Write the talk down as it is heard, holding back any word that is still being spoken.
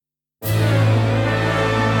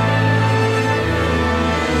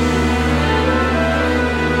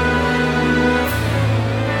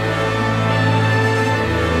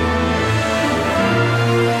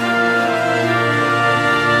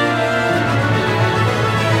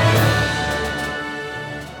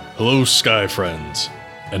Hello, Sky Friends,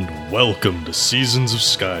 and welcome to Seasons of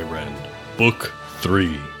Skyrend, Book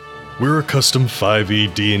 3. We're a custom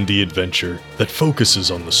 5e D&D adventure that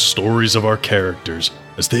focuses on the stories of our characters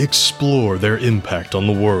as they explore their impact on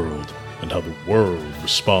the world and how the world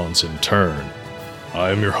responds in turn.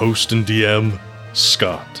 I am your host and DM,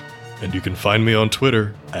 Scott, and you can find me on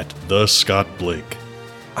Twitter at @TheScottBlake.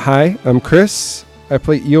 Hi, I'm Chris. I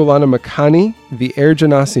play Iolana Makani, the Air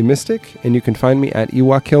Genasi Mystic, and you can find me at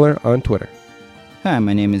Iwakiller on Twitter. Hi,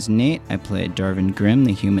 my name is Nate. I play Darvin Grimm,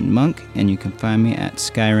 the Human Monk, and you can find me at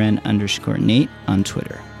Skyren_Nate on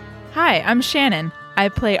Twitter. Hi, I'm Shannon. I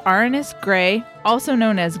play Aranis Grey, also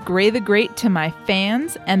known as Grey the Great to my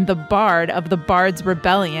fans, and the Bard of the Bard's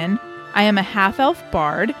Rebellion. I am a half-elf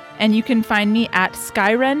bard, and you can find me at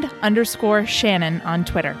Skyrend_Shannon on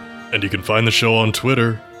Twitter. And you can find the show on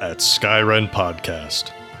Twitter at Skyrend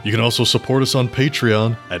Podcast. You can also support us on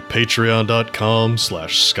Patreon at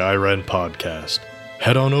patreon.com/Skyrend Podcast.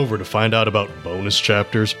 Head on over to find out about bonus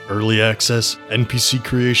chapters, early access, NPC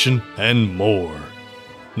creation, and more.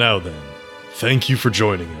 Now then, thank you for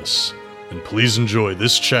joining us, and please enjoy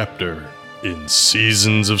this chapter in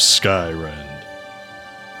Seasons of Skyrend.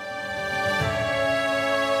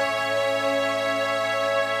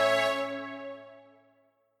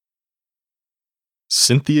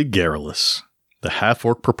 Cynthia Garrulus, the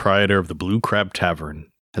half-orc proprietor of the Blue Crab Tavern,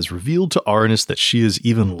 has revealed to Aranis that she is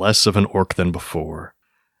even less of an orc than before.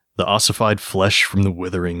 The ossified flesh from the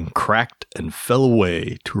withering cracked and fell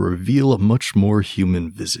away to reveal a much more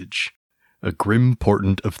human visage, a grim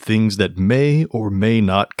portent of things that may or may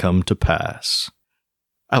not come to pass.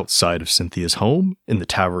 Outside of Cynthia's home, in the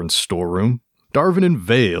tavern's storeroom, Darvin and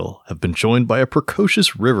Vale have been joined by a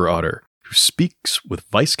precocious river otter who speaks with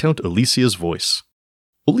Viscount Alicia's voice.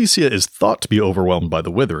 Alicia is thought to be overwhelmed by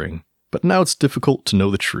the withering, but now it's difficult to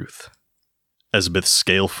know the truth. Esbeth's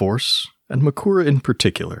scale force, and Makura in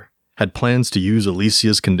particular, had plans to use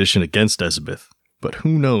Alicia's condition against Esbeth, but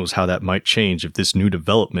who knows how that might change if this new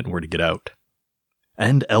development were to get out.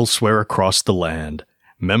 And elsewhere across the land,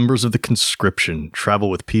 members of the conscription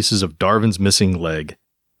travel with pieces of Darvin's missing leg,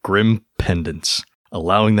 grim pendants,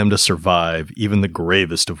 allowing them to survive even the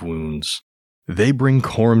gravest of wounds. They bring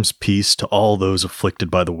Corm's peace to all those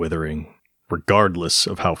afflicted by the withering, regardless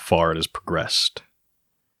of how far it has progressed.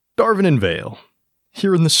 Darvin and Vale,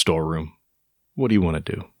 here in the storeroom, what do you want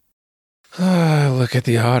to do? Look at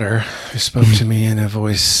the otter, who spoke to me in a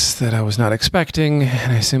voice that I was not expecting,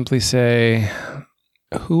 and I simply say,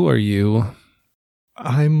 "Who are you?"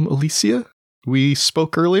 I'm Alicia. We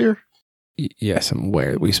spoke earlier? Yes, I'm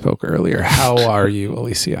aware we spoke earlier. How are you,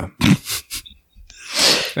 Alicia?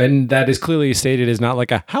 And that is clearly stated as not like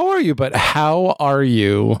a, "How are you?" but "How are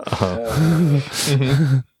you?"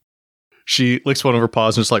 Mm-hmm. She licks one of her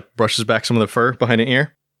paws and just like brushes back some of the fur behind an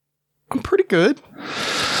ear. I'm pretty good.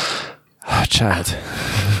 Oh, child.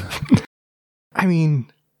 I mean,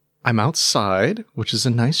 I'm outside, which is a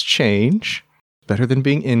nice change. Better than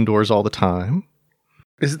being indoors all the time.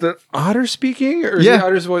 Is the otter speaking? Or is the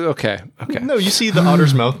otter's voice? Okay. No, you see the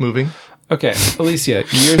otter's mouth moving. Okay, Alicia,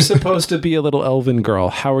 you're supposed to be a little elven girl.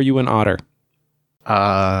 How are you an otter?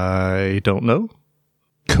 I don't know.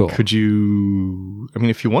 Cool. Could you... I mean,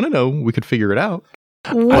 if you want to know, we could figure it out.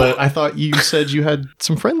 But I thought you said you had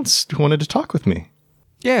some friends who wanted to talk with me.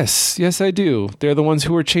 Yes, I do. They're the ones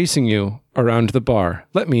who are chasing you around the bar.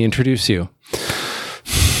 Let me introduce you.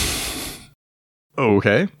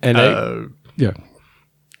 Okay. And yeah.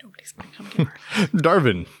 Nobody's going to come give her.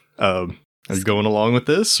 Darvin, are you going along with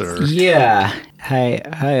this, or...? Yeah. Hi,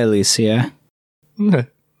 Alicia.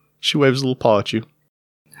 She waves a little paw at you.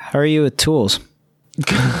 How are you with tools?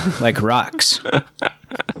 Like rocks.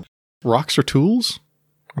 Rocks are tools?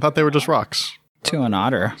 I thought they were just rocks. To an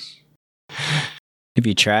otter. Have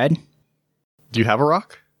you tried? Do you have a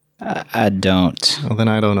rock? I don't. Well, then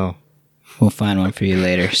I don't know. We'll find one for you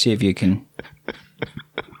later. See if you can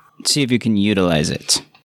utilize it.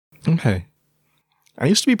 Okay. I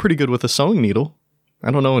used to be pretty good with a sewing needle. I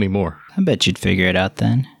don't know anymore. I bet you'd figure it out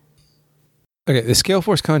then. Okay, the Scale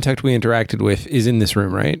Force contact we interacted with is in this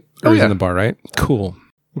room, right? Or is in the bar, right? Cool.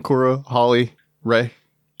 Makura, Holly, Ray.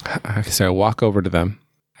 Okay, so I walk over to them.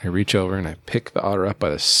 I reach over and I pick the otter up by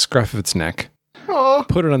the scruff of its neck. Aww.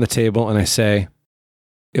 Put it on the table and I say,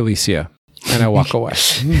 "Alicia." And I walk away.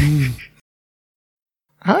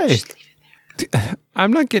 Hi.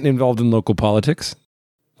 I'm not getting involved in local politics.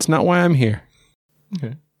 It's not why I'm here.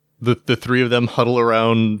 Okay. The three of them huddle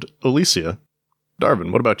around Alicia.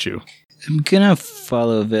 Darvin, what about you? I'm gonna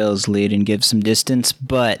follow Vale's lead and give some distance,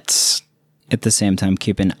 but at the same time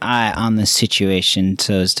keep an eye on the situation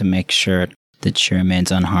so as to make sure that she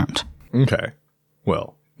remains unharmed. Okay.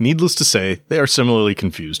 Well, Needless to say, they are similarly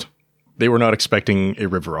confused. They were not expecting a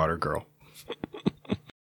river otter girl.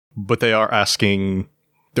 But they're asking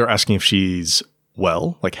if she's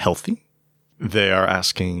well, like healthy. They are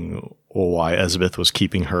asking why Elizabeth was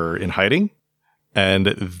keeping her in hiding. And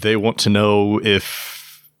they want to know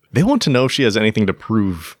if she has anything to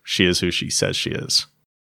prove she is who she says she is.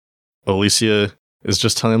 Alicia is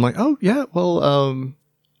just telling them like, oh yeah, well,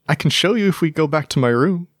 I can show you if we go back to my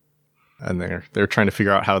room. And they're trying to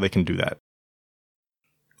figure out how they can do that.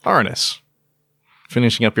 Arnis,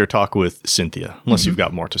 finishing up your talk with Cynthia, unless you've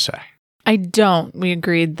got more to say. I don't. We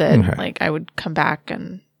agreed that I would come back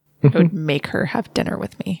and I would make her have dinner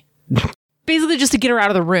with me. Basically just to get her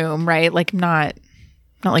out of the room, right? Like not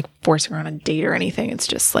like forcing her on a date or anything. It's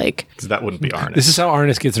just like... Because that wouldn't be Arnis. This is how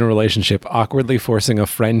Arnis gets in a relationship, awkwardly forcing a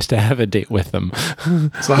friend to have a date with them.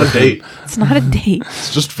 It's not a date. It's not a date.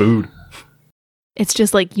 It's just food. It's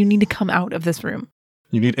just like, you need to come out of this room.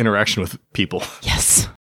 You need interaction with people. Yes.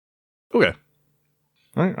 Okay.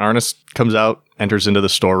 All right. Arnis comes out, enters into the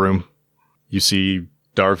storeroom. You see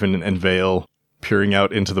Darvin and Vale peering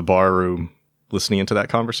out into the bar room, listening into that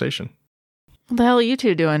conversation. What the hell are you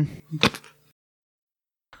two doing?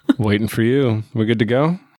 Waiting for you. We're good to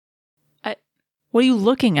go? What are you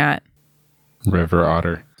looking at? River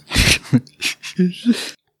otter.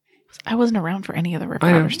 I wasn't around for any of the river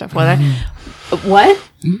otter stuff. What?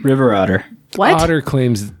 River otter. What? Otter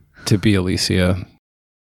claims to be Alicia.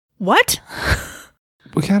 What?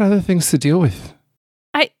 We got other things to deal with.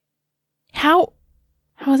 How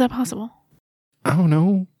is that possible? I don't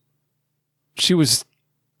know. She was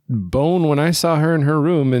bone when I saw her in her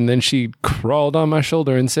room, and then she crawled on my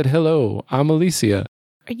shoulder and said, hello, I'm Alicia.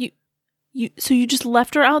 Are so you just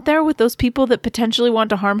left her out there with those people that potentially want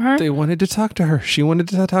to harm her? They wanted to talk to her. She wanted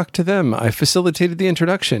to talk to them. I facilitated the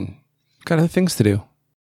introduction. Got other things to do.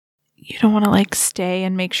 You don't want to like stay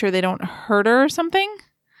and make sure they don't hurt her or something?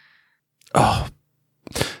 Oh,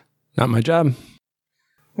 not my job.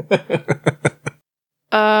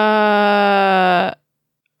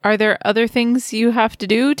 Are there other things you have to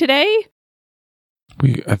do today?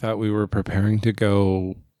 I thought we were preparing to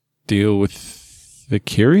go deal with the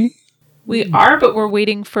Kiri? We are, but we're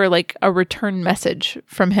waiting for like a return message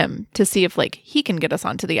from him to see if like he can get us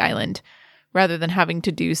onto the island rather than having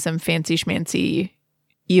to do some fancy schmancy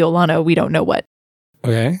Iolana, we don't know what.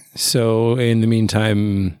 Okay, so in the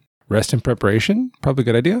meantime, rest and preparation, probably a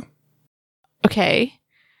good idea. Okay,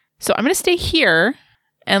 so I'm going to stay here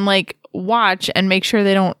and like watch and make sure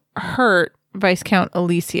they don't hurt Viscount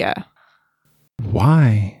Alicia.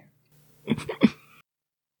 Why?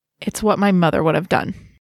 It's what my mother would have done.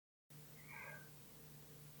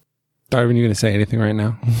 Darvin, you going to say anything right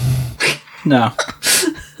now? No.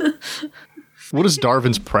 What is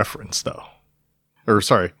Darvin's preference, though? Or,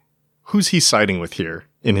 sorry, who's he siding with here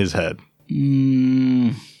in his head?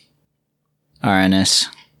 Arnis.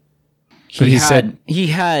 But he said he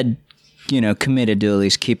had, committed to at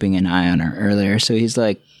least keeping an eye on her earlier. So he's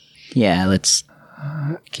like, yeah, let's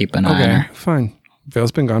keep an eye on her. Fine.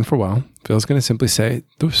 Vale's been gone for a while. Vale's going to simply say,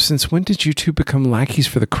 since when did you two become lackeys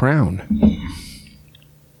for the crown?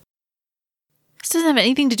 This doesn't have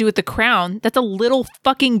anything to do with the crown. That's a little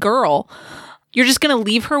fucking girl. You're just going to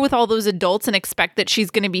leave her with all those adults and expect that she's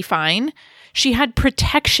going to be fine? She had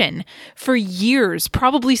protection for years,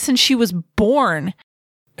 probably since she was born.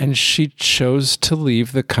 And she chose to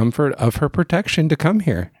leave the comfort of her protection to come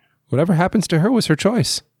here. Whatever happens to her was her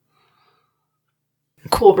choice.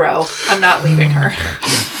 Cool, bro. I'm not leaving her.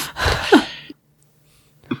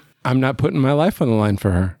 I'm not putting my life on the line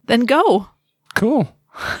for her. Then go. Cool.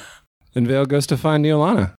 Then Vale goes to find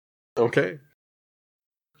Iolana. Okay.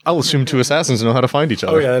 I'll assume two assassins know how to find each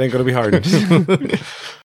other. Oh yeah, that ain't going to be hard.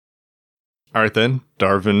 All right then,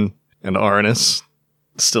 Darvin and Arnis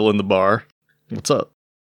still in the bar. What's up?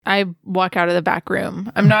 I walk out of the back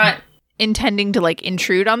room. I'm not intending to like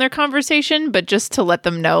intrude on their conversation, but just to let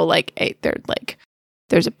them know like, hey,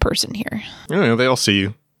 there's a person here. They all see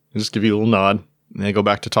you. They just give you a little nod. And they go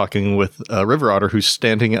back to talking with River Otter, who's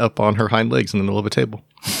standing up on her hind legs in the middle of a table.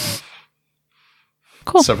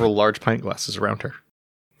 Cool. Several large pint glasses around her.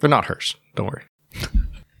 They're not hers. Don't worry.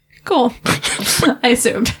 Cool. I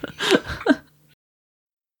assumed.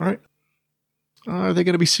 All right. Are they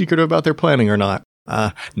going to be secretive about their planning or not?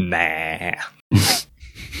 Nah.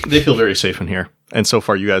 They feel very safe in here. And so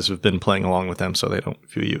far, you guys have been playing along with them, so they don't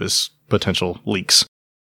view you as potential leaks.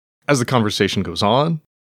 As the conversation goes on,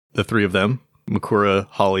 the three of them, Makura,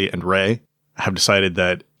 Holly, and Ray, have decided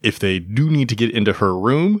that if they do need to get into her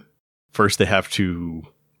room, first they have to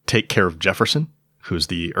take care of Jefferson, who's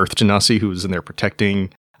the Earth Genasi who is in there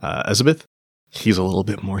protecting Elizabeth. He's a little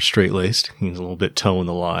bit more straight-laced. He's a little bit toeing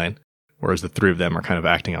the line, whereas the three of them are kind of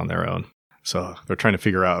acting on their own. So they're trying to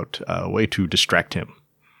figure out a way to distract him.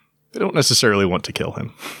 They don't necessarily want to kill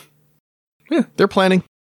him. Yeah, they're planning.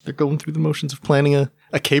 They're going through the motions of planning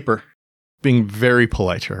a caper. Being very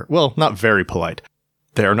polite to her. Well, not very polite.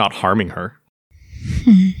 They are not harming her.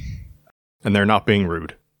 And they're not being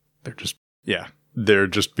rude. They're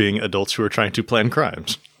just being adults who are trying to plan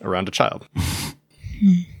crimes around a child.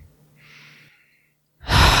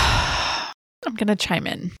 I'm going to chime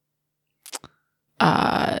in.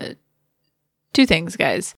 2 things,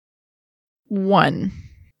 guys. 1,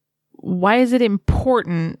 why is it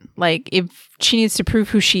important? Like, if she needs to prove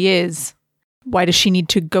who she is, why does she need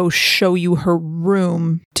to go show you her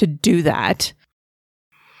room to do that?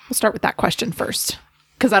 We'll start with that question first,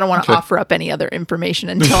 because I don't want to offer up any other information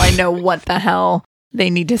until I know what the hell they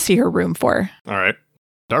need to see her room for. All right.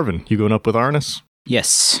 Darvin, you going up with Arnis?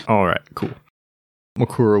 Yes. All right, cool.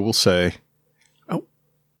 Makura will say,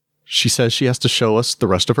 she says she has to show us the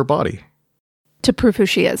rest of her body. To prove who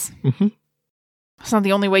she is. Mm-hmm. It's not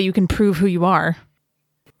the only way you can prove who you are.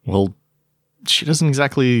 Well, she doesn't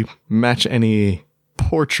exactly match any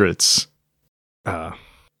portraits. Well,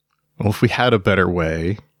 if we had a better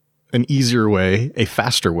way, an easier way, a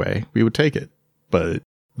faster way, we would take it. But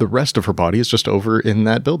the rest of her body is just over in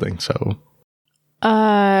that building, so...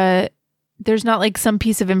 There's not like some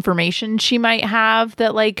piece of information she might have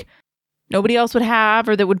that like nobody else would have,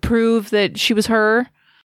 or that would prove that she was her?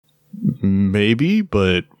 Maybe,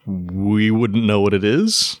 but we wouldn't know what it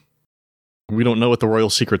is. We don't know what the royal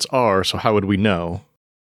secrets are, so how would we know?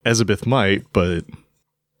 Ezabeth might, but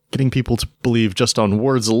getting people to believe just on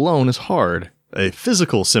words alone is hard. A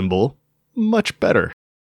physical symbol, much better.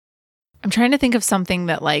 I'm trying to think of something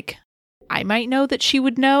that like I might know that she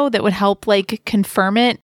would know that would help like confirm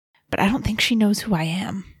it, but I don't think she knows who I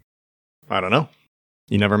am. I don't know.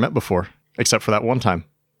 You never met before, except for that one time.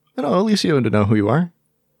 I know, Alicia would know who you are.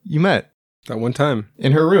 You met. That one time.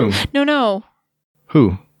 In her room. No.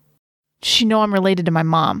 Who? She know I'm related to my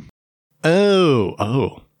mom.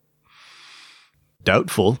 Oh.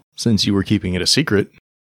 Doubtful, since you were keeping it a secret.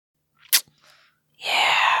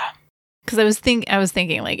 Yeah. Because I was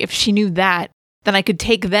thinking, like, if she knew that, then I could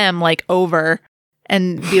take them, like, over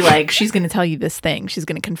and be like, she's going to tell you this thing. She's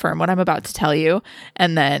going to confirm what I'm about to tell you.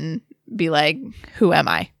 And then be like, who am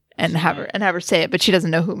I? And have her say it. But she doesn't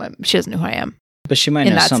know who I am. But she might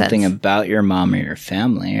know something about your mom or your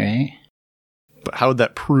family, right? But how would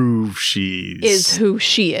that prove is who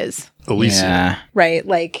she is? Alicia. Yeah. Right?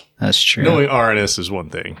 Like, that's true. Knowing Arnis is one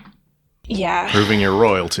thing. Yeah. Proving your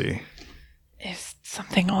royalty is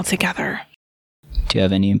something altogether. Do you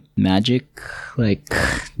have any magic, like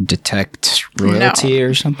detect royalty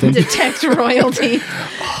or something? Detect royalty.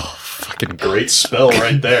 Oh, fucking great spell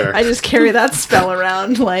right there. I just carry that spell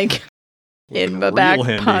around, like, in my back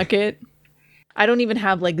pocket. I don't even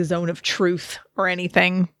have, like, Zone of Truth or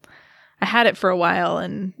anything. I had it for a while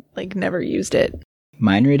and, like, never used it.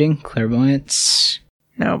 Mind reading? Clairvoyance?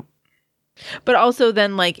 No. But also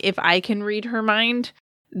then, like, if I can read her mind,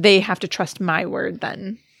 they have to trust my word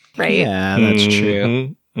then, right? Yeah, that's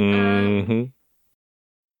true. Mm-hmm.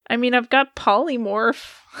 I mean, I've got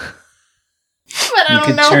polymorph. But I you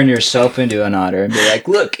could turn yourself into an otter and be like,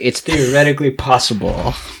 look, it's theoretically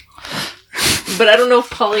possible. But I don't know if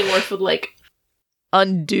polymorph would, like,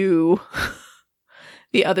 undo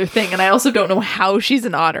the other thing. And I also don't know how she's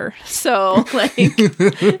an otter. So, like,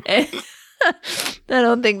 I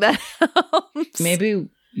don't think that helps. Maybe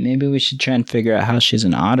we should try and figure out how she's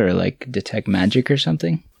an otter, like detect magic or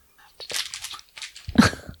something.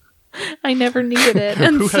 I never needed it.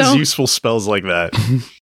 And Who has useful spells like that?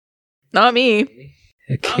 Not me.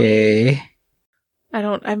 Okay.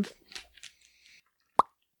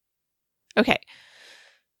 Okay.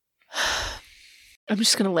 I'm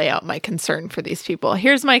just going to lay out my concern for these people.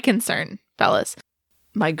 Here's my concern, fellas.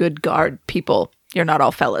 My good guard people. You're not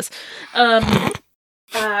all fellas. I'm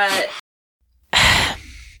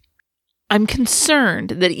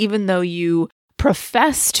concerned that even though you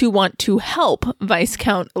profess to want to help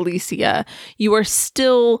Viscount Alicia, you are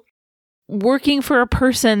still working for a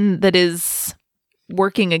person that is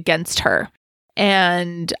working against her.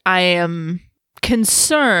 And I am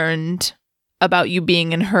concerned about you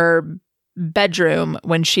being in her bedroom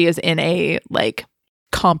when she is in a, like,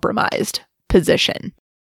 compromised position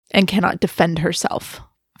and cannot defend herself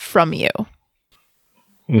from you.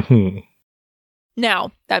 Mm-hmm.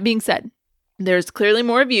 Now, that being said, there's clearly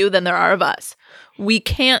more of you than there are of us. We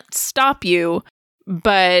can't stop you,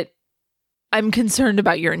 but I'm concerned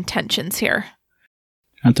about your intentions here.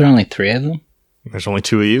 Aren't there only 3 of them? There's only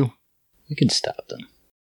 2 of you. We could stop them.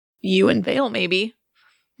 You and Vale, maybe.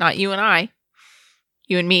 Not you and I.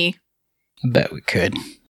 You and me. I bet we could.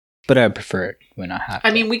 But I prefer it when I have to.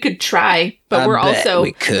 I mean, we could try, but we're bet also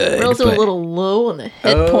we could, a little low on the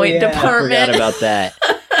hit point department. I forgot about that.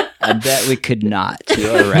 I bet we could not. You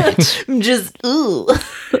are right. Just ooh.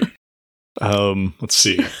 Let's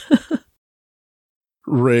see.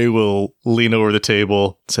 Ray will lean over the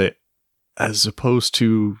table and say, as opposed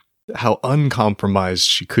to how uncompromised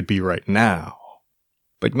she could be right now.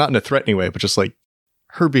 Like, not in a threatening way, but just like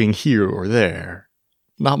her being here or there.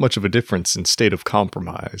 Not much of a difference in state of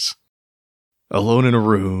compromise. Alone in a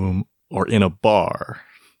room or in a bar.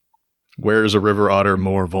 Where is a river otter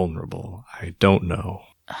more vulnerable? I don't know.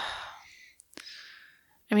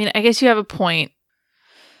 I mean, I guess you have a point.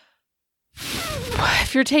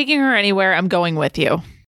 If you're taking her anywhere, I'm going with you.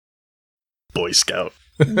 Boy Scout.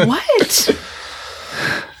 What?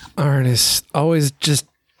 Arnis always just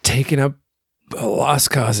taking up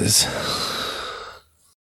lost causes.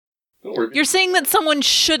 You're saying that someone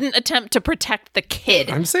shouldn't attempt to protect the kid.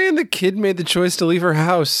 I'm saying the kid made the choice to leave her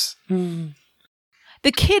house.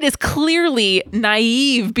 The kid is clearly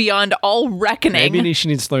naive beyond all reckoning. Maybe she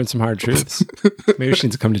needs to learn some hard truths. Maybe she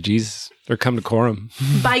needs to come to Jesus or come to Coram.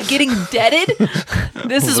 By getting deaded?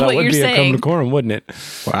 This is what you're saying. Come to Coram, wouldn't it?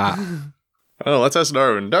 Wow. Oh, let's ask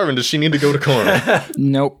Darwin. Darwin, does she need to go to Coram?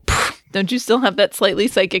 Nope. Don't you still have that slightly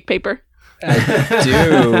psychic paper? I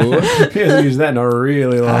do. He hasn't used that in a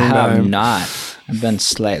really long I have time. not. I've been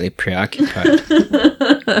slightly preoccupied.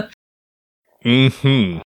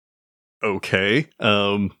 Okay.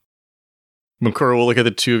 Makura will look at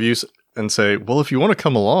the two of you and say, well, if you want to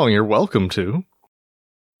come along, you're welcome to.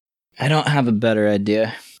 I don't have a better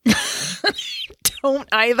idea. Don't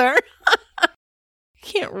either.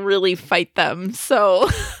 Can't really fight them, so,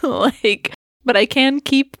 but I can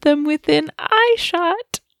keep them within eye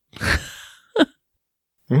shot.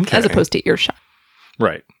 Okay. As opposed to earshot.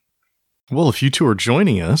 Right. Well, if you two are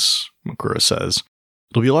joining us, Makura says,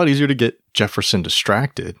 it'll be a lot easier to get Jefferson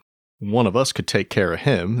distracted. One of us could take care of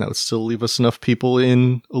him. That would still leave us enough people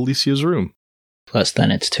in Alicia's room. Plus, then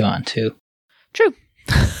it's 2-on-2. True.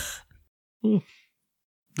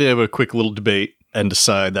 They have a quick little debate and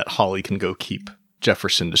decide that Holly can go keep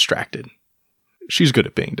Jefferson distracted. She's good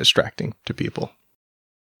at being distracting to people.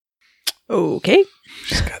 Okay.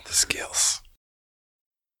 She's got the skills.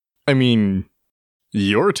 I mean,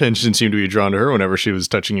 your attention seemed to be drawn to her whenever she was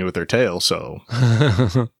touching you with her tail, so...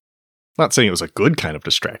 Not saying it was a good kind of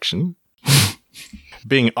distraction.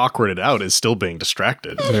 Being awkwarded out is still being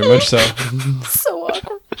distracted. Very much so. So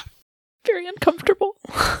awkward. Very uncomfortable.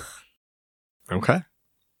 Okay.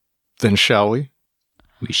 Then shall we?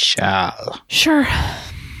 We shall. Sure.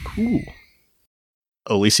 Cool.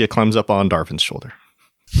 Alicia climbs up on Darvin's shoulder.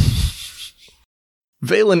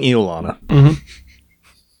 Vale and Iolana. Mm-hmm.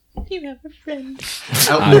 You have a friend.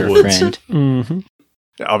 Out I'm in the your woods. friend. Mm-hmm.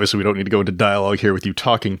 Obviously, we don't need to go into dialogue here with you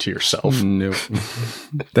talking to yourself. Nope.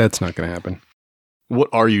 That's not going to happen. What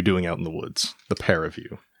are you doing out in the woods, the pair of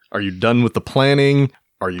you? Are you done with the planning?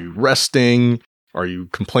 Are you resting? Are you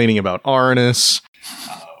complaining about Arnis?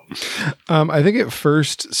 I think it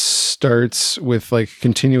first starts with like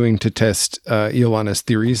continuing to test Iolana's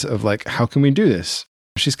theories of like, how can we do this?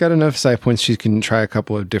 She's got enough side points. She can try a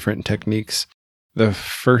couple of different techniques. The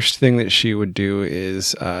first thing that she would do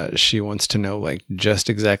is she wants to know like just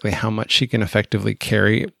exactly how much she can effectively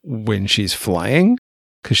carry when she's flying.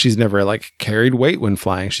 Because she's never like carried weight when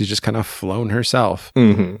flying. She's just kind of flown herself.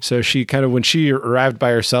 Mm-hmm. So she kind of, when she arrived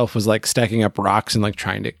by herself, was like stacking up rocks and like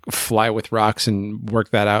trying to fly with rocks and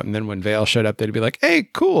work that out. And then when Vale showed up, they'd be like, hey,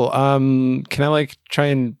 cool. Can I like try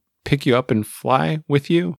and pick you up and fly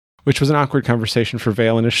with you? Which was an awkward conversation for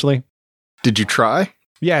Vale initially. Did you try?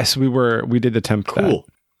 Yes, we did attempt Cool.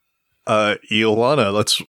 Iolana,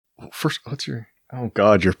 what's your, oh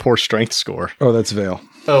God, your poor strength score. that. Oh, that's Vale.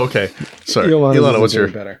 Oh, okay. Sorry. Iolana's Iolana, what's your,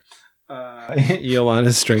 better?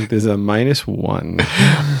 Iolana's strength is a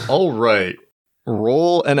 -1. all right.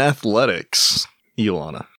 Roll an athletics,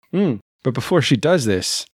 Iolana. But before she does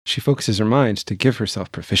this, she focuses her mind to give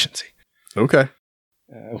herself proficiency. Okay.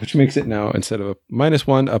 Which makes it now, instead of a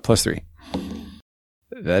 -1, a +3.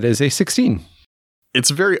 That is a 16. It's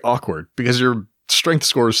very awkward because your strength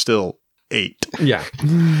score is still 8. Yeah.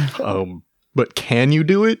 But can you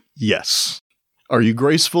do it? Yes. Are you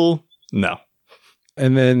graceful? No.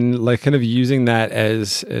 And then like kind of using that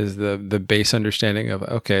as the base understanding of,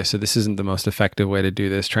 okay, so this isn't the most effective way to do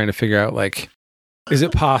this, trying to figure out like, is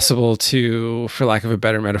it possible to, for lack of a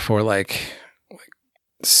better metaphor, like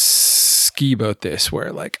ski boat this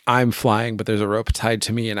where like I'm flying, but there's a rope tied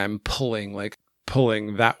to me and I'm pulling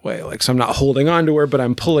that way. Like, so I'm not holding on to her, but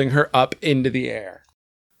I'm pulling her up into the air.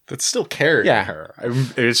 That's still carrying Yeah. her.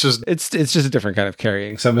 It's just It's just a different kind of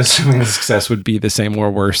carrying. So I'm assuming the success would be the same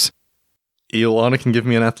or worse. Iolana can give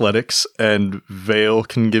me an athletics, and Vale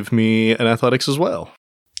can give me an athletics as well.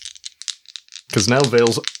 Because now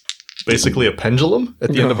Vale's basically a pendulum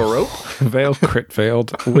at the end of a rope. Vale crit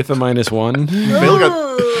failed with a -1.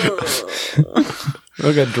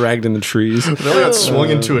 Vale got dragged in the trees. Vale got swung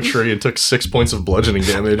into a tree and took 6 points of bludgeoning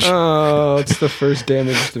damage. Oh, it's the first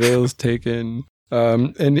damage Vale's taken.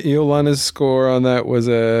 And Iolana's score on that was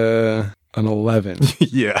an 11.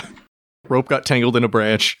 Yeah. Rope got tangled in a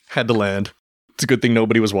branch, had to land. It's a good thing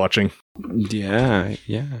nobody was watching. Yeah.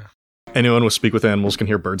 Anyone with Speak with Animals can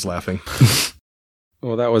hear birds laughing.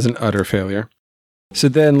 Well, that was an utter failure. So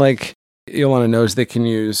then, like, Iolana knows they can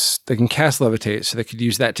cast levitate, so they could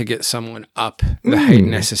use that to get someone up the height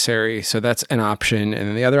necessary. So that's an option. And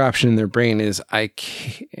then the other option in their brain is I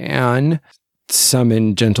can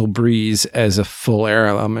summon Gentle Breeze as a full air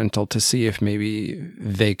elemental to see if maybe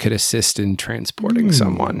they could assist in transporting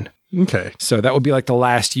someone. Okay. So that would be like the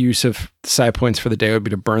last use of psi points for the day would be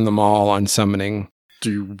to burn them all on summoning.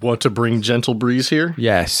 Do you want to bring Gentle Breeze here?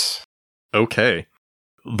 Yes. Okay.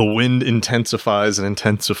 The wind intensifies and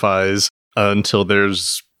intensifies until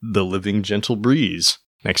there's the living Gentle Breeze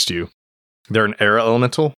next to you. They're an air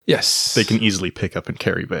elemental. Yes. They can easily pick up and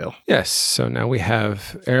carry Vale. Yes. So now we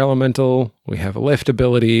have air elemental, we have a lift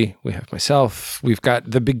ability, we have myself. We've got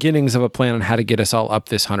the beginnings of a plan on how to get us all up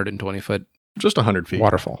this 120-foot Just 100 feet.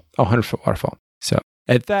 waterfall. 100-foot waterfall. So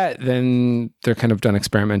at that, then they're kind of done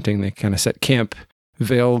experimenting. They kind of set camp.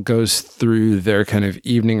 Vale goes through their kind of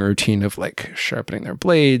evening routine of like sharpening their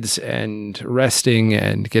blades and resting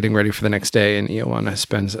and getting ready for the next day. And Iolana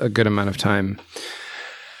spends a good amount of time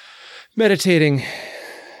meditating.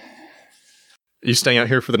 You staying out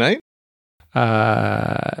here for the night?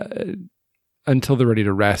 Until they're ready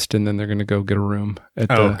to rest, and then they're going to go get a room at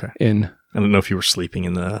the inn. I don't know if you were sleeping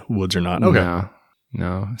in the woods or not. Okay.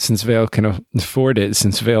 No. Since Vale can afford it,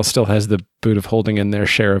 since Vale still has the boot of holding in their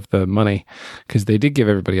share of the money, because they did give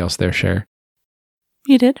everybody else their share.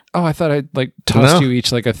 You did? Oh, I thought I tossed you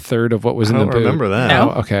each like a third of what was in the boot. I don't remember that.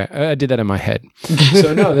 No. Oh, okay. I did that in my head.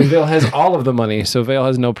 So no, then Vale has all of the money. So Vale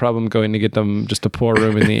has no problem going to get them just a poor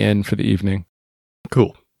room in the inn for the evening.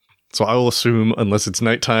 Cool. So I will assume, unless it's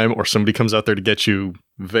nighttime or somebody comes out there to get you,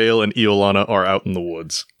 Vale and Iolana are out in the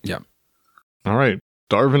woods. Yep. All right.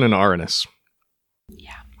 Darvin and Aranis.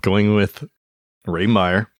 Yeah. Going with Ray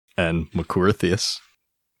Meyer and Makura Theus.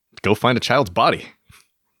 Go find a child's body.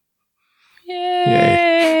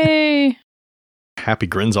 Yay! Happy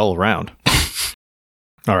grins all around.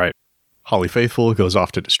 All right. Holly Faithful goes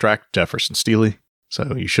off to distract Jefferson Steely,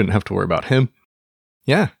 so you shouldn't have to worry about him.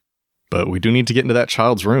 Yeah. But we do need to get into that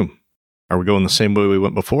child's room. Are we going the same way we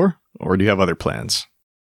went before, or do you have other plans?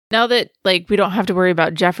 Now that, like, we don't have to worry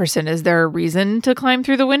about Jefferson, is there a reason to climb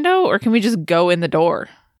through the window, or can we just go in the door?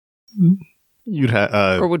 You'd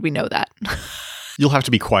have, Or would we know that? you'll have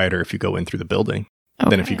to be quieter if you go in through the building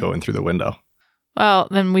than if you go in through the window. Well,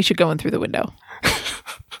 then we should go in through the window.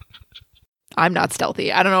 I'm not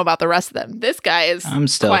stealthy. I don't know about the rest of them. This guy is I'm quiet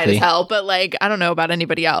stealthy. as hell, but, like, I don't know about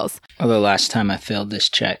anybody else. Although last time I failed this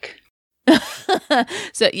check.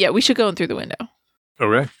 So, yeah, we should go in through the window.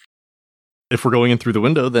 Okay. If we're going in through the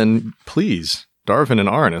window, then please, Darvin and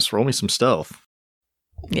Aranis, roll me some stealth.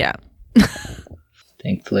 Yeah.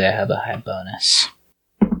 Thankfully, I have a high bonus.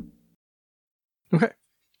 Okay.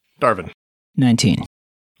 Darvin. 19.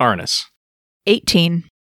 Aranis. 18.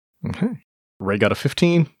 Okay. Ray got a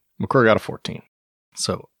 15. McClure got a 14.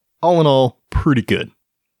 So, all in all, pretty good.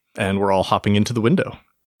 And we're all hopping into the window.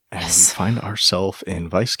 And Yes. we find ourselves in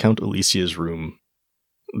Viscount Alicia's room.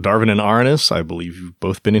 Darvin and Aranis, I believe you've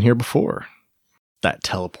both been in here before. That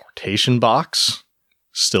teleportation box,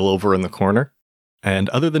 still over in the corner. And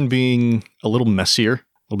other than being a little messier, a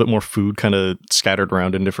little bit more food kind of scattered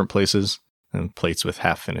around in different places, and plates with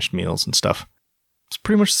half-finished meals and stuff, it's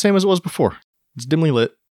pretty much the same as it was before. It's dimly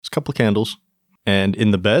lit. There's a couple of candles. And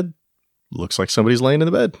in the bed, looks like somebody's laying in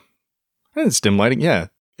the bed. And it's dim lighting, yeah.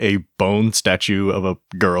 A bone statue of a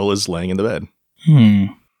girl is laying in the bed.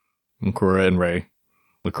 And Cora and Ray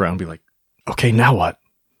look around and be like, okay, now what?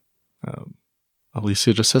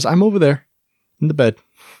 Alicia just says, I'm over there in the bed.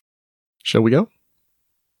 Shall we go?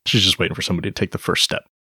 She's just waiting for somebody to take the first step.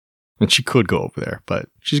 And she could go over there, but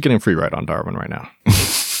she's getting free ride on Darwin right now.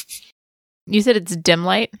 You said it's dim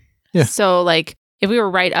light? Yeah. So, like, if we were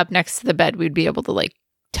right up next to the bed, we'd be able to, like,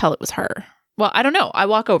 tell it was her. Well, I don't know. I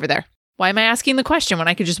walk over there. Why am I asking the question when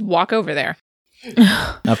I could just walk over there?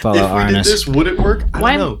 I'll follow If we did Arnis. this, would it work? I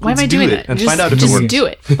Why don't know. am I Let's do doing it that? and Just, find out if just it works. do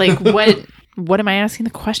it. Like, what am I asking the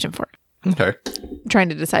question for? Okay. I'm trying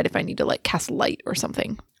to decide if I need to, like, cast light or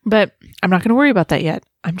something. But I'm not going to worry about that yet.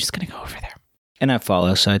 I'm just going to go over there. And I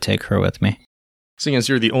follow, so I take her with me. Seeing as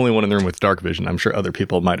you're the only one in the room with dark vision, I'm sure other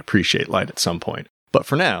people might appreciate light at some point. But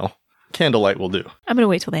for now, candlelight will do. I'm going to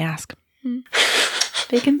wait till they ask.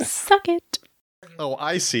 They can suck it. Oh,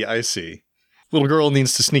 I see. Little girl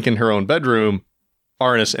needs to sneak in her own bedroom.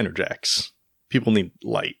 Arnis interjects. People need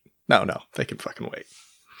light. No, they can fucking wait.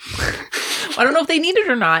 I don't know if they need it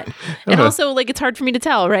or not. And also, like, it's hard for me to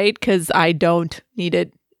tell, right? Because I don't need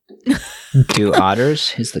it. Do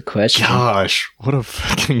otters is the question. Gosh, what a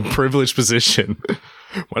fucking privileged position.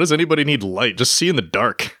 Why does anybody need light? Just see in the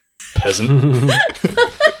dark, peasant.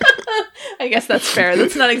 I guess that's fair.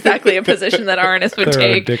 That's not exactly a position that Arnis would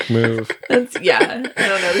take. Dick move. I don't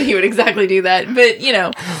know that he would exactly do that, but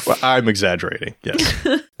Well, I'm exaggerating, yes.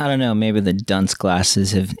 I don't know, maybe the dunce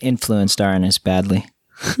glasses have influenced Arnis badly.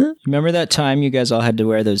 Remember that time you guys all had to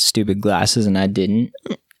wear those stupid glasses and I didn't?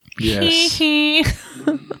 Yes.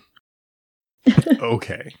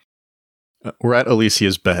 Okay. We're at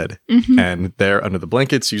Alicia's bed, and there under the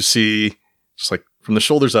blankets, you see, just like from the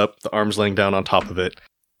shoulders up, the arms laying down on top of it,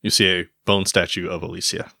 you see a bone statue of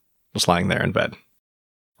Alicia, just lying there in bed.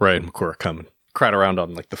 Ray and Makura come and crowd around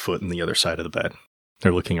on like the foot and the other side of the bed.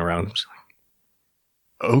 They're looking around. Just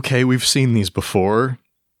like, okay, we've seen these before.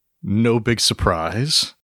 No big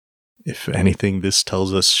surprise. If anything, this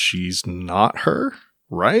tells us she's not her,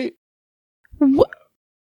 right? What?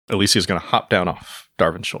 Alicia's going to hop down off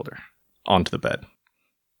Darvin's shoulder, onto the bed,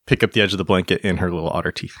 pick up the edge of the blanket in her little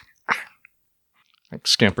otter teeth, like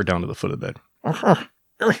scamper down to the foot of the bed.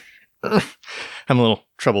 Having a little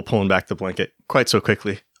trouble pulling back the blanket quite so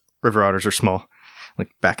quickly. River otters are small,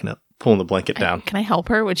 like backing up, pulling the blanket down. Can I help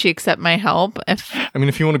her? Would she accept my help?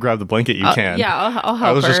 If you want to grab the blanket, you can. Yeah, I'll help her.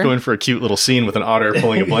 I was just going for a cute little scene with an otter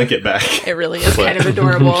pulling a blanket back. It really is kind of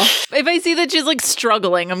adorable. If I see that she's like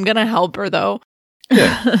struggling, I'm going to help her though.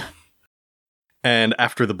 Yeah. And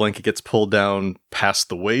after the blanket gets pulled down past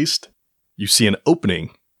the waist, you see an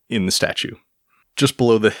opening in the statue. Just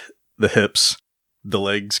below the hips, the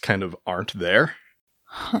legs kind of aren't there.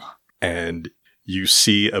 Huh. And you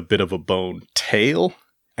see a bit of a bone tail,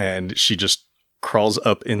 and she just crawls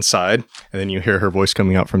up inside, and then you hear her voice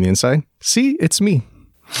coming out from the inside. See, it's me.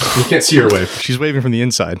 You can't see her wave. She's waving from the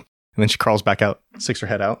inside, and then she crawls back out, sticks her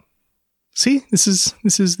head out. See, this is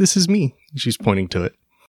me. She's pointing to it.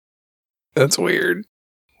 That's weird.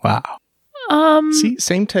 Wow. See,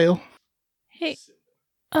 same tail. Hey,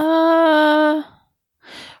 were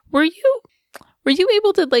you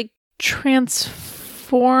able to like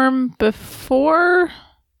transform before?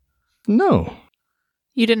 No.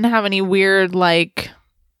 You didn't have any weird like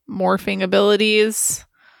morphing abilities?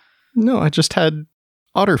 No, I just had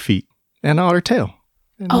otter feet and otter tail.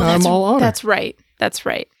 And now that's, I'm all otter. That's right.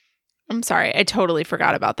 I'm sorry. I totally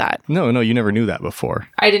forgot about that. No, you never knew that before.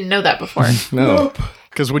 I didn't know that before. No.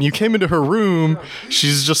 Because when you came into her room,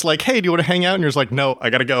 she's just like, hey, do you want to hang out? And you're just like, no, I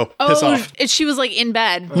got to go. Piss off. She was like in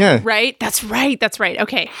bed. Yeah. Right? That's right.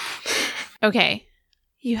 Okay.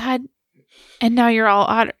 You had, and now you're all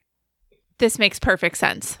otter. This makes perfect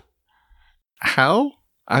sense. How?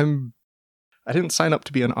 I didn't sign up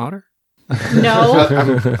to be an otter. No.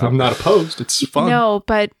 I'm not opposed. It's fun. No,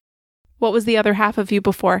 but what was the other half of you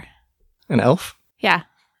before? An elf? Yeah,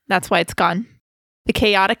 that's why it's gone. The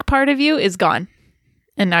chaotic part of you is gone.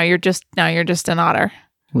 And now you're just an otter.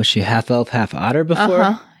 Was she half elf, half otter before?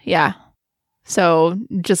 Uh-huh. Yeah. So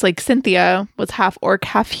just like Cynthia was half orc,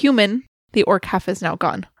 half human, the orc half is now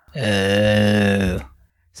gone. Oh.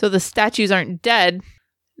 So the statues aren't dead.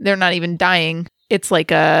 They're not even dying. It's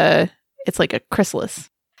like a chrysalis.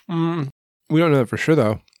 We don't know that for sure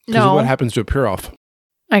though. No. What happens to a pure elf?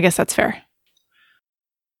 I guess that's fair.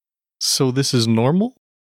 So this is normal?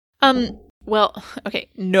 Well, okay,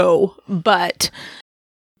 no, but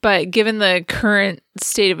given the current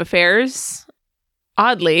state of affairs,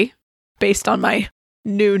 oddly, based on my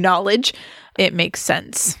new knowledge, it makes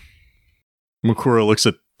sense. Makura looks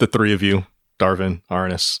at the three of you, Darvin,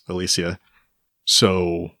 Arnis, Alicia.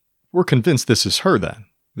 So we're convinced this is her then,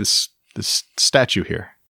 this statue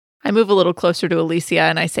here. I move a little closer to Alicia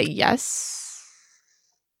and I say yes.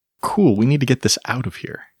 Cool, we need to get this out of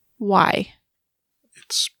here. Why?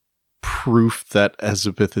 It's proof that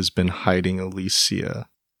Elizabeth has been hiding Alicia,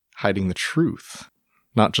 hiding the truth,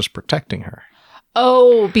 not just protecting her.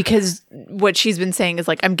 Oh, because what she's been saying is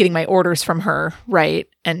like, I'm getting my orders from her, right?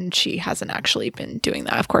 And she hasn't actually been doing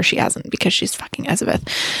that. Of course she hasn't, because she's fucking Elizabeth.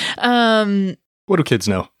 What do kids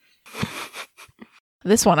know?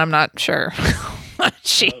 This one, I'm not sure what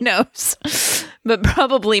she knows, but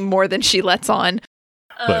probably more than she lets on.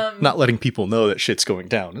 But not letting people know that shit's going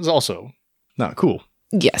down is also not cool.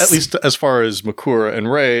 Yes. At least as far as Makura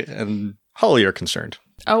and Ray and Holly are concerned.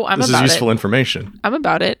 Oh, I'm this about is useful it. information. I'm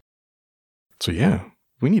about it. So yeah,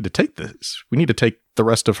 we need to take this. We need to take the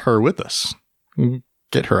rest of her with us.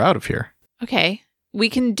 Get her out of here. Okay. We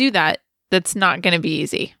can do that. That's not going to be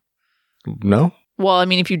easy. No? Well, I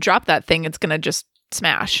mean, if you drop that thing, it's going to just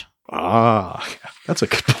smash. Ah, that's a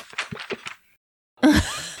good point.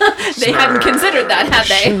 They hadn't considered that, had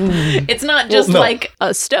they? It's not just Well, no. like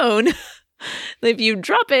a stone. If you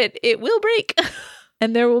drop it, it will break.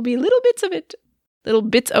 And there will be little bits of it. Little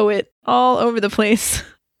bits of it all over the place.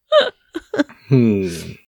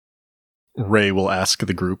 Ray will ask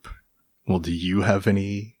the group, well, do you have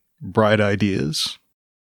any bright ideas?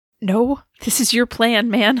 No, this is your plan,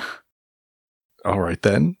 man. All right,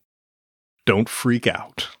 then. Don't freak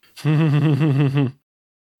out. I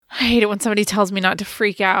hate it when somebody tells me not to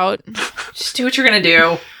freak out. Just do what you're going to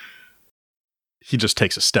do. He just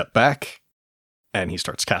takes a step back, and he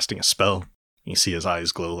starts casting a spell. You see his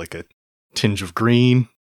eyes glow like a tinge of green.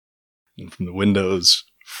 And from the windows,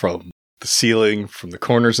 from the ceiling, from the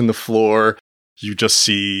corners in the floor, you just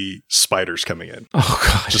see spiders coming in. Oh,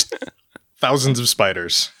 God. Just thousands of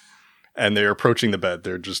spiders. And they're approaching the bed.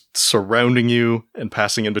 They're just surrounding you and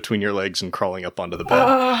passing in between your legs and crawling up onto the bed.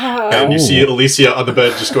 And you see Alicia on the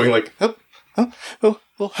bed just going like, help,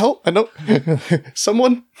 I know,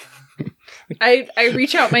 someone. I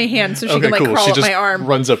reach out my hand so she can like cool. crawl She up just my arm.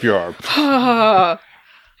 runs up your arm.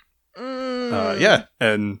 Mm. Yeah,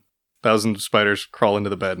 and thousands of spiders crawl into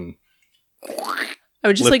the bed and I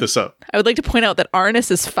would just lift like this up. I would like to point out that Arnis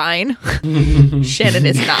is fine. Shannon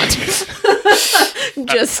is not.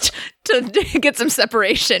 Just to get some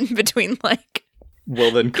separation between like Well,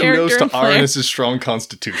 then kudos Character to and flair. Arnis' strong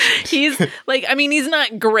constitution. he's like I mean he's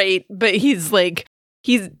not great, but he's like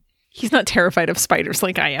he's not terrified of spiders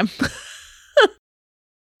like I am.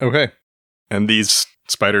 Okay. And these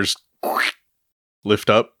spiders lift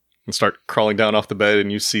up and start crawling down off the bed,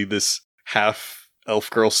 and you see this half elf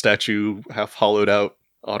girl statue, half hollowed out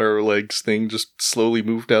otter legs thing just slowly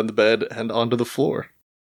move down the bed and onto the floor.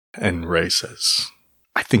 And Ray says,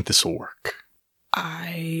 I think this will work.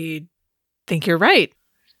 I think you're right.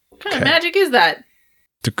 What kind of Okay. magic is that?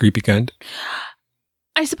 The creepy kind.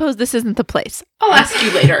 I suppose this isn't the place. I'll ask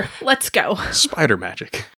you later. Let's go. Spider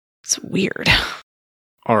magic. It's weird.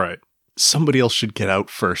 All right. Somebody else should get out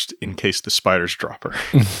first in case the spiders drop her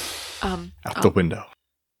out the window.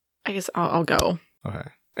 I guess I'll go. Okay.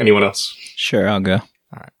 Anyone else? Sure, I'll go.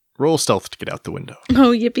 Roll stealth to get out the window.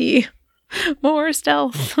 Oh, yippee. More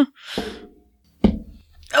stealth.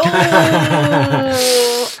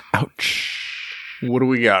 Oh! Ouch. What do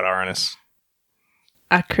we got, Arnis?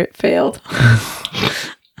 I crit failed.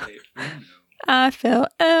 I fell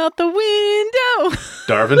out the window.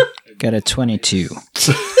 Darvin? Got a 22.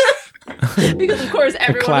 Because, of course,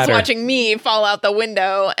 everyone was clatter. watching me fall out the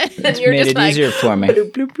window. And you're Made just it like, easier for me.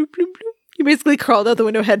 bloop, bloop, bloop, bloop, bloop. You basically crawled out the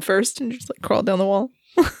window head first and just like crawled down the wall.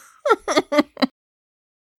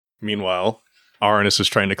 Meanwhile, Arnis is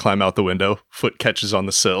trying to climb out the window. Foot catches on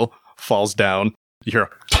the sill, falls down. You hear a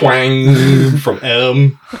twang from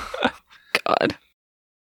M. God.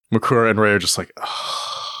 Makura and Ray are just like,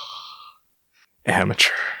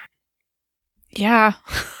 amateur. Yeah.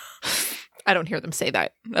 I don't hear them say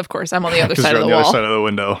that. Of course, I'm on the other 'Cause side you're of on the the other wall. side of the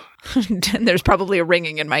window. And there's probably a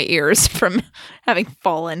ringing in my ears from having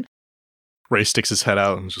fallen. Ray sticks his head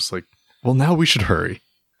out and is just like, well, now we should hurry.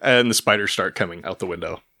 And the spiders start coming out the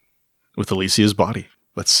window with Alicia's body.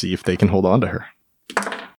 Let's see if they can hold on to her.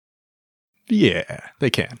 Yeah, they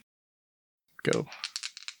can. Go.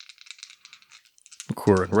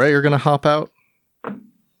 Makura and Ray are going to hop out.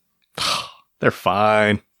 They're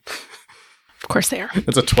fine. Of course they are.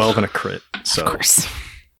 It's a 12 and a crit. So, Of course.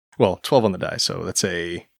 well, 12 on the die, so that's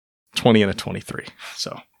a 20 and a 23.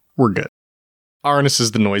 So, we're good. Arnis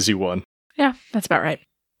is the noisy one. Yeah, that's about right.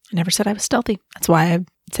 I never said I was stealthy. That's why I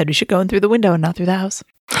said we should go in through the window and not through the house.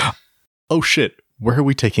 Oh shit, where are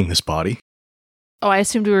we taking this body? Oh, I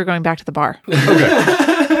assumed we were going back to the bar.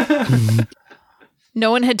 Okay. No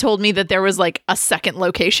one had told me that there was like a second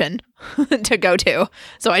location to go to.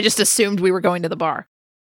 So I just assumed we were going to the bar.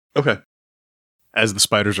 Okay. As the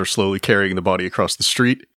spiders are slowly carrying the body across the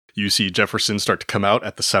street, you see Jefferson start to come out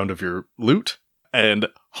at the sound of your loot, and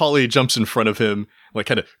Holly jumps in front of him, like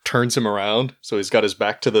kind of turns him around, so he's got his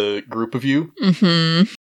back to the group of you,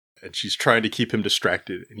 Mm-hmm. and she's trying to keep him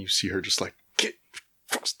distracted, and you see her just like, get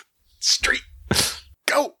across the street,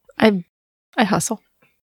 go! I hustle.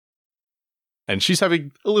 And she's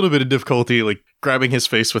having a little bit of difficulty, like, grabbing his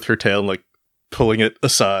face with her tail and, like, pulling it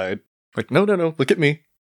aside. Like, no, look at me.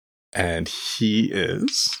 And he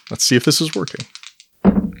is... Let's see if this is working.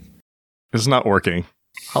 It's not working.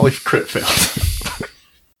 Holly crit failed.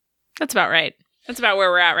 That's about right. That's about where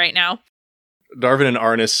we're at right now. Darvin and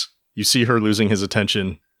Arnis, you see her losing his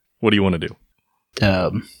attention. What do you want to do?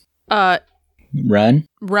 Run.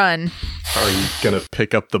 Run. Are you going to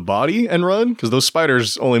pick up the body and run? Because those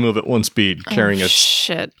spiders only move at one speed, carrying it.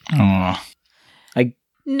 Shit. Oh.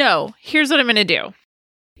 No, here's what I'm going to do.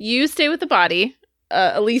 You stay with the body.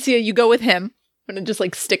 Alicia, you go with him. I'm going to just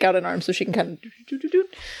like stick out an arm so she can kind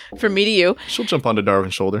of from me to you. She'll jump onto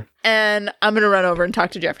Darvin's shoulder. And I'm going to run over and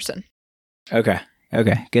talk to Jefferson. Okay.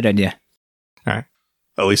 Good idea. All right.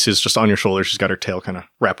 Alicia's just on your shoulder. She's got her tail kind of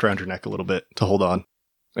wrapped around your neck a little bit to hold on.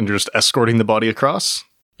 And you're just escorting the body across?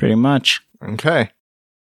 Pretty much. Okay.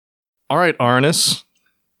 All right, Arnis.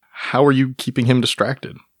 How are you keeping him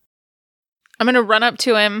distracted? I'm going to run up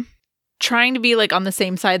to him, trying to be like on the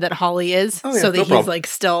same side that Holly is, Oh, yeah, so that no he's problem. like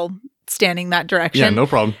still standing that direction. Yeah, no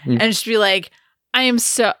problem. And just be like, I am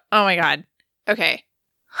so, oh my God. Okay.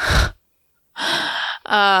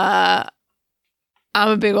 I'm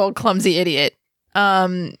a big old clumsy idiot.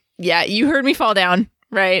 Yeah, you heard me fall down,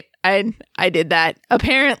 right? I did that.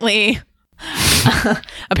 Apparently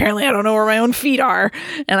I don't know where my own feet are,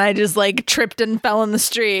 and I just like tripped and fell in the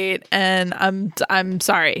street, and I'm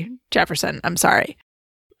sorry, Jefferson. I'm sorry.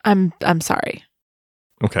 I'm sorry.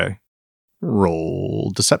 Okay.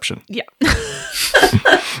 Roll deception. Yeah.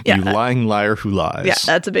 You lying liar who lies. Yeah,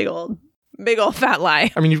 that's a big old fat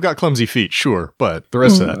lie. I mean, you've got clumsy feet, sure, but the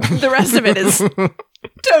rest of that. The rest of it is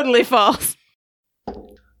totally false.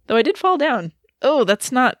 Though I did fall down. Oh,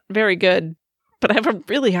 that's not very good. But I have a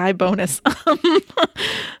really high bonus.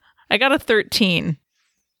 I got a 13.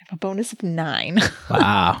 I have a bonus of 9.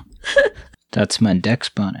 Wow. That's my dex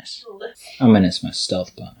bonus. I mean, it's my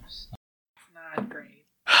stealth bonus. Not great.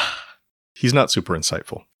 He's not super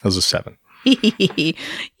insightful. That was a 7. Yay,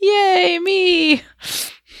 me.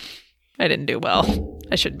 I didn't do well.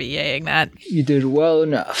 I shouldn't be yaying that. You did well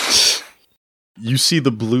enough. You see the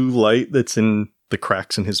blue light that's in the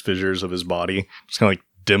cracks in his fissures of his body. Just kind of like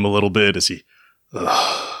dim a little bit as he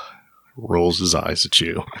rolls his eyes at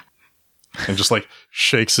you and just like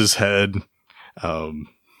shakes his head.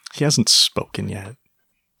 He hasn't spoken yet,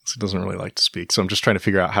 so he doesn't really like to speak. So I'm just trying to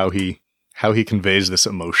figure out how he conveys this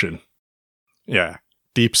emotion. Yeah.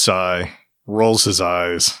 Deep sigh, rolls his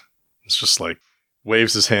eyes. It's just like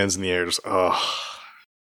waves his hands in the air. Just,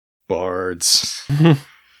 bards.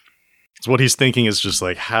 So what he's thinking is just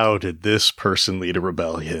like, how did this person lead a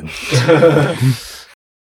rebellion?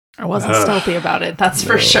 I wasn't stealthy about it, that's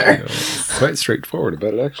for sure. No. Quite straightforward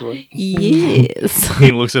about it, actually. Yes.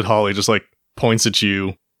 He looks at Holly, just like points at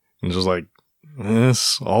you, and just like,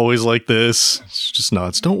 this, always like this. It's just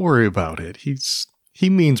nods. Don't worry about it. He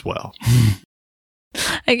means well.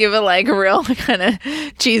 I give it like a real kind of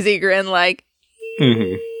cheesy grin, like,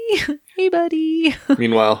 Mm-hmm. hey, buddy.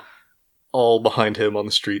 Meanwhile, all behind him on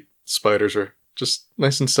the street, spiders are just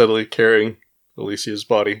nice and steadily carrying Alicia's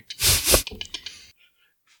body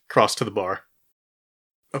across to the bar.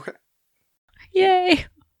 Okay. Yay.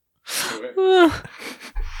 And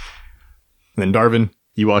then Darvin,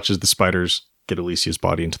 you watch as the spiders get Alicia's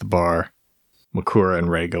body into the bar. Makura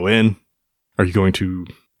and Ray go in. Are you going to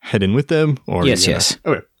head in with them? Or Yes.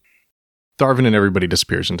 Okay. Darvin and everybody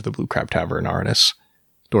disappears into the Blue Crab Tavern, Arnis.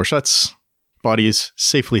 Door shuts. Body is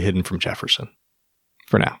safely hidden from Jefferson.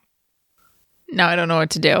 For now. Now I don't know what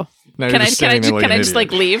to do. Now you're Can I just standing there like an just like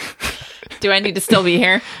idiot. leave? Do I need to still be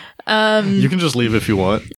here? You can just leave if you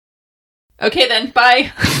want. Okay then,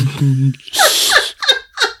 bye.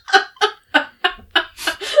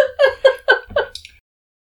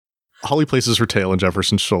 Holly places her tail on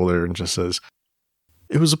Jefferson's shoulder and just says,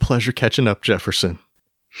 "It was a pleasure catching up, Jefferson.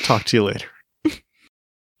 Talk to you later."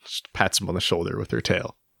 Just pats him on the shoulder with her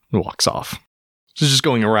tail and walks off. She's just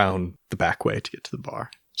going around the back way to get to the bar,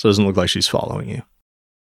 so it doesn't look like she's following you.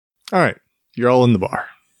 All right, you're all in the bar.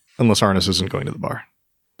 Unless Arnis isn't going to the bar.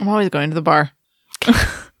 I'm always going to the bar.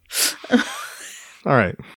 All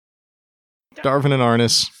right. Darvin and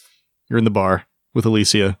Arnis, you're in the bar with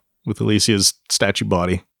Alicia, with Alicia's statue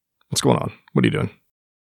body. What's going on? What are you doing?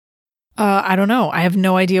 I don't know. I have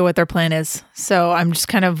no idea what their plan is. So I'm just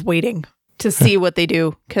kind of waiting to see what they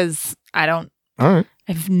do because All right.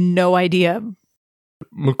 I have no idea.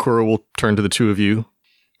 Makura will turn to the two of you.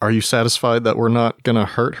 Are you satisfied that we're not going to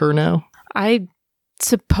hurt her now? I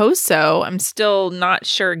suppose so. I'm still not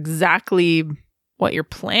sure exactly what you're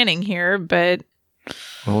planning here, but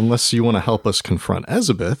Well, unless you want to help us confront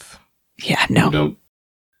Elizabeth, yeah, no.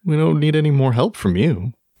 we don't need any more help from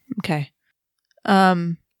you. Okay.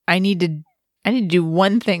 I need to do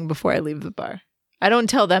one thing before I leave the bar. I don't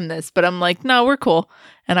tell them this, but I'm like, no, we're cool.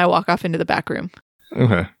 And I walk off into the back room.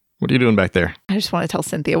 Okay. What are you doing back there? I just want to tell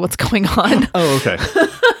Cynthia what's going on. Oh, okay.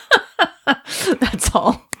 That's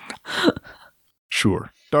all.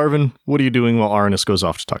 Sure. Darvin, what are you doing while Arnis goes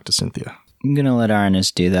off to talk to Cynthia? I'm gonna let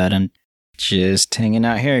Arnis do that. I'm just hanging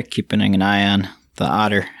out here, keeping an eye on the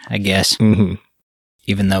otter, I guess. Mm-hmm.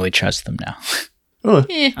 Even though we trust them now. Oh,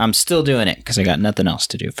 I'm still doing it because I got nothing else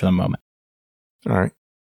to do for the moment. all right.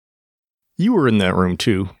 You were in that room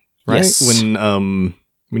too, right? Yes. When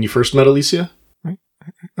you first met Alicia? Right?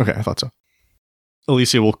 Okay, I thought so.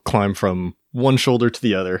 Alicia will climb from one shoulder to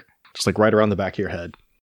the other, just like right around the back of your head.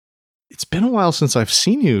 It's been a while since I've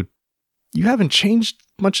seen you. You haven't changed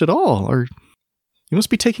much at all, or you must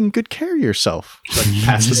be taking good care of yourself. Like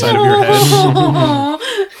past the side of your head.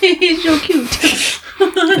 Oh, he's so cute.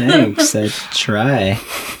 Thanks, I try.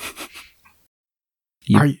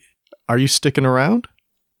 Are you sticking around?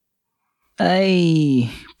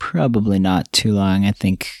 Probably not too long. I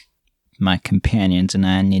think my companions and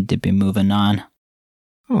I need to be moving on.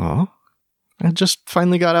 Oh, I just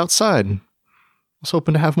finally got outside. I was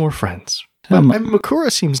hoping to have more friends. Um, And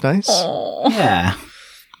Makura seems nice. Oh. Yeah.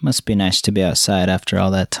 Must be nice to be outside after all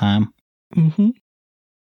that time. Mm-hmm.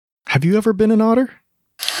 Have you ever been an otter?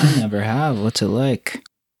 I never have. What's it like?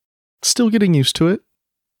 Still getting used to it.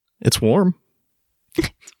 It's warm.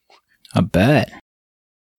 I bet.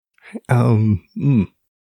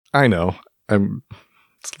 I know.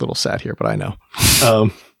 It's a little sad here, but I know.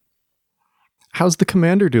 How's the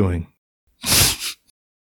commander doing?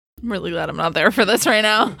 I'm really glad I'm not there for this right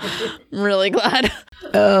now. I'm really glad.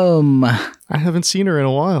 I haven't seen her in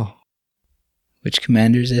a while. Which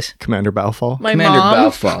commander is this? Commander Balfall. My Commander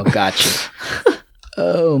mom. Balfall, gotcha.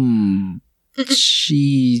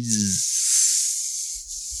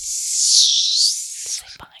 She's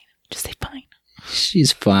Fine. Just say fine.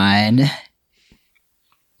 she's fine.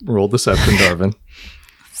 Roll deception, Darvin.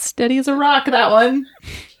 Steady as a rock, that one.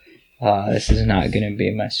 Oh, this is not going to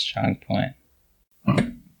be my strong point.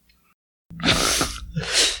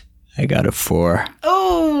 I got a 4.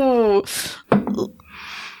 Oh.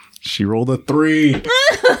 She rolled a 3. I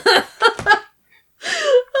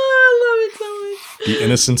love it so much. The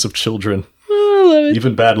innocence of children. I love it.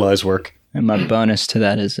 Even bad lies work. And my bonus to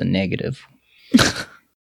that is a negative.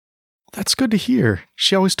 That's good to hear.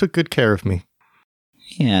 She always took good care of me.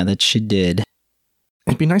 Yeah, that she did.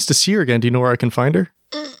 It'd be nice to see her again. Do you know where I can find her?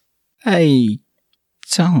 I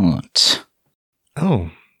don't.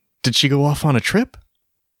 Oh. Did she go off on a trip?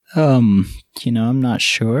 I'm not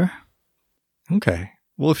sure. Okay.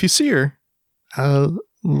 Well, if you see her,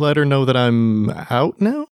 let her know that I'm out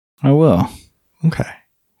now. I will. Okay.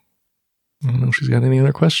 I don't know if she's got any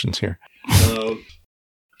other questions here.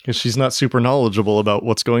 Because she's not super knowledgeable about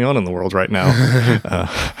what's going on in the world right now.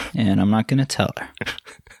 And I'm not going to tell her.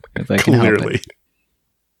 If I can help Clearly. it.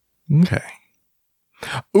 Okay.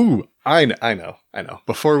 Ooh, I know.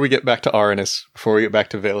 Before we get back to Arnis, before we get back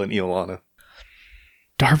to Vale and Iolana.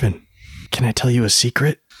 Darvin, can I tell you a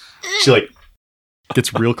secret? She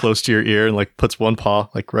gets real close to your ear and puts one paw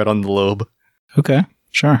right on the lobe. Okay,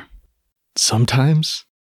 sure. Sometimes,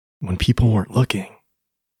 when people weren't looking,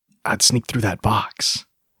 I'd sneak through that box.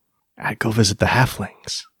 I'd go visit the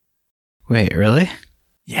halflings. Wait, really?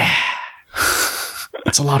 Yeah.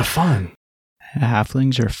 It's a lot of fun.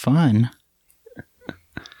 Halflings are fun.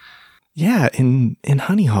 Yeah, in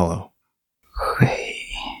Honey Hollow. Wait.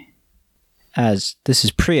 As this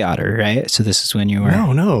is pre-otter, right? So this is when you were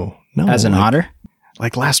No. as an otter.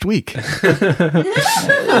 Like last week.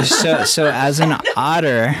 So as an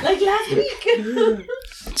otter, Like last week.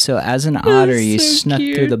 so as an otter, you so snuck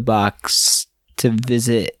cute. through the box to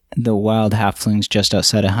visit the wild halflings just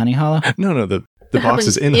outside of Honey Hollow. No, the box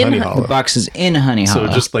is in in Honey Hun- Hollow. The box is in Honey So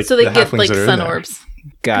Hollow. just So they the get halflings that are in sun there. orbs.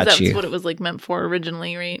 'Cause Got that's you. what it was meant for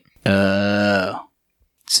originally, right? Oh.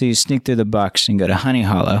 So you sneak through the box and go to Honey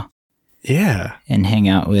Hollow Yeah, and hang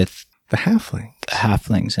out with the halfling. the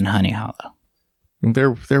halflings in Honey Hollow.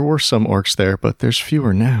 There were some orcs there, but there's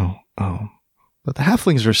fewer now. But the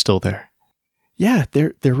halflings are still there. Yeah,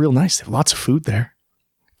 they're real nice. They have lots of food there.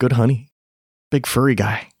 Good honey. Big furry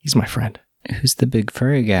guy. He's my friend. Who's the big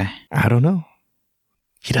furry guy? I don't know.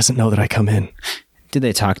 He doesn't know that I come in. Did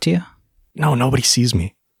they talk to you? No, nobody sees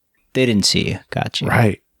me. They didn't see you. Got you.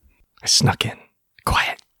 Right. I snuck in.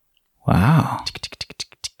 Quiet. Wow.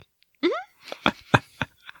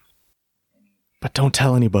 But don't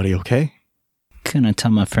tell anybody, okay? Gonna tell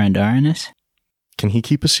my friend Arnis? Can he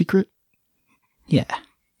keep a secret? Yeah,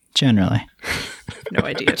 generally. No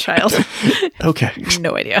idea, child. Okay.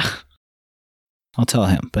 No idea. I'll tell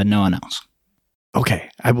him, but no one else. Okay,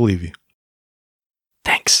 I believe you.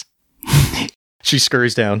 Thanks. She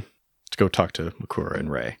scurries down to go talk to Makura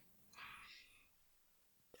and Ray.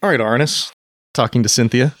 All right, Arnis. Talking to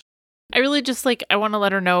Cynthia. I really just I want to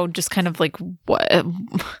let her know just kind of what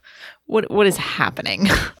is happening.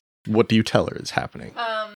 What do you tell her is happening?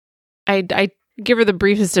 I give her the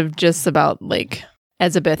briefest of just about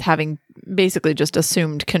Elizabeth having basically just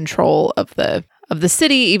assumed control of the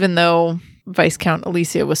city, even though Viscount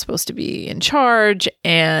Alicia was supposed to be in charge,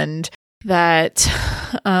 and that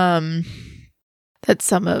that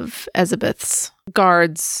some of Elizabeth's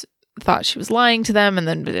guards thought she was lying to them, and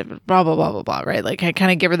then blah blah blah blah blah, right? I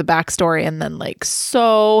kind of give her the backstory, and then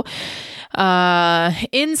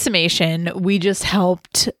in summation, we just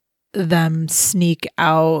helped them sneak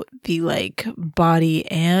out the body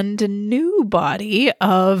and new body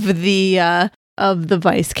of the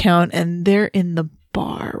Viscount, and they're in the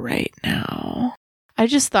bar right now. I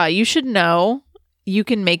just thought you should know you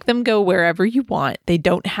can make them go wherever you want. They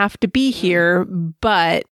don't have to be here,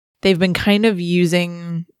 but they've been kind of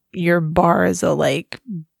using your bar as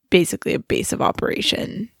basically a base of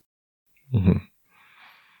operation. Mm-hmm.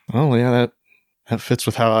 Oh yeah, that fits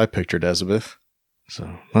with how I pictured Elizabeth.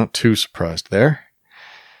 So not too surprised there.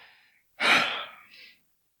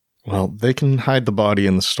 Well, they can hide the body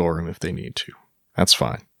in the storeroom if they need to. That's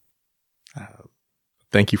fine.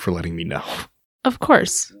 Thank you for letting me know. Of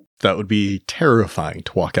course. That would be terrifying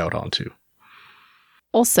to walk out onto.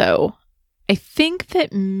 Also, I think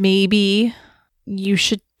that maybe you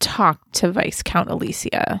should talk to Viscount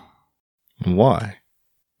Alicia. Why?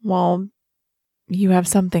 Well, you have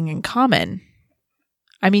something in common.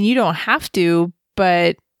 I mean, you don't have to,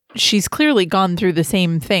 but she's clearly gone through the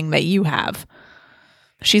same thing that you have.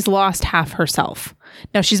 She's lost half herself.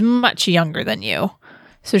 Now, she's much younger than you,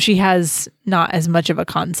 so she has not as much of a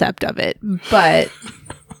concept of it, but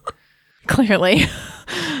clearly.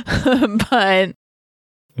 But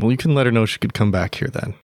well, you can let her know she could come back here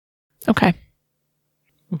then. Okay.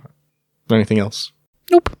 Anything else?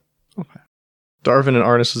 Nope. Okay. Darvin and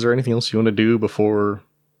Arnis, is there anything else you want to do before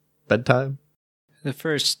bedtime? The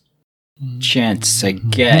first chance I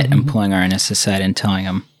get, I'm pulling Arnis aside and telling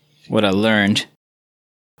him what I learned.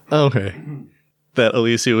 Okay. That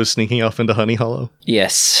Alicia was sneaking off into Honey Hollow?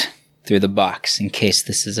 Yes, through the box, in case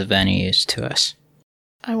this is of any use to us.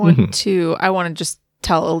 I want to just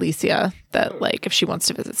tell Alicia that, if she wants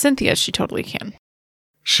to visit Cynthia, she totally can.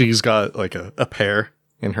 She's got, a pear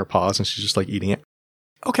in her paws, and she's just, eating it.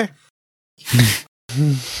 Okay.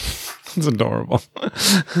 It's adorable.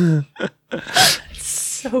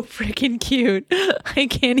 So freaking cute. I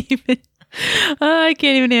can't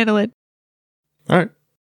even handle it. All right.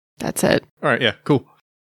 That's it. All right, yeah, cool.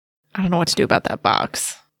 I don't know what to do about that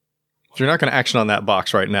box. If you're not going to action on that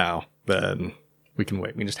box right now, then we can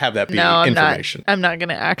wait. We can just have that be No, information. I'm not going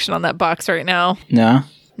to action on that box right now. No?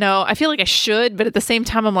 No, I feel like I should, but at the same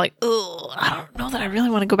time, I'm like, oh, I don't know that I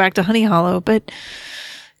really want to go back to Honey Hollow, but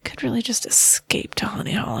could really just escape to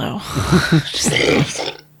Honey Hollow.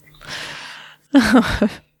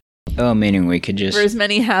 Oh, meaning we could just... For as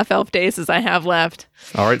many half-elf days as I have left.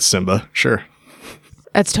 All right, Simba, sure.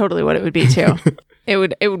 That's totally what it would be, too. It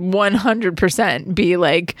would 100% be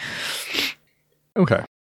Okay.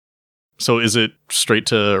 So is it straight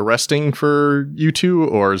to resting for you two,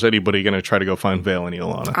 or is anybody going to try to go find Vale and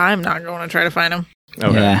Iolana? I'm not going to try to find him.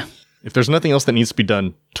 Okay. Yeah. If there's nothing else that needs to be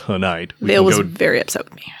done tonight, Vale was very upset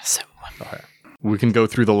with me, so... Okay. We can go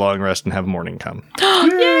through the long rest and have morning come.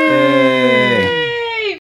 Yay!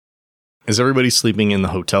 Is everybody sleeping in the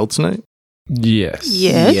hotel tonight? Yes.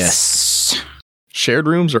 Yes. Shared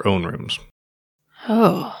rooms or own rooms?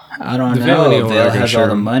 Oh. I don't The know. Vale Vale has all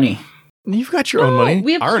the room. money. You've got your own money.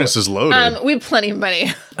 we have Arnis is loaded. We have plenty of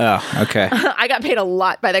money. Oh, okay. I got paid a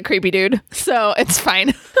lot by that creepy dude, so it's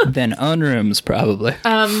fine. Then own rooms, probably.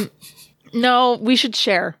 No, we should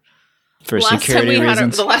share. For security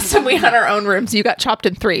reasons. The last time we had our own rooms, you got chopped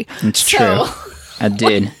in 3. It's true. I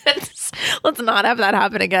did. Let's not have that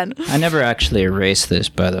happen again. I never actually erased this,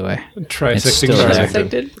 by the way. Trisecting still there.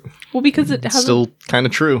 dissected. Well, because it hasn't. Still kind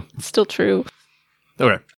of true. It's still true.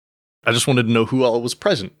 Okay. I just wanted to know who all was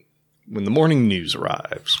present when the morning news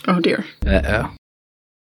arrives. Oh, dear. Uh-oh.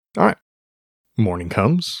 All right. Morning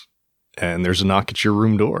comes, and there's a knock at your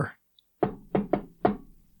room door.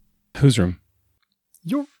 Whose room?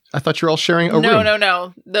 I thought you were all sharing a room.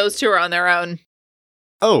 No. Those two are on their own.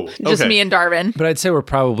 Oh, okay. Just me and Darvin. But I'd say we're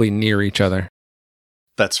probably near each other.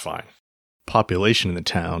 That's fine. Population in the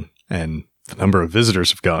town and the number of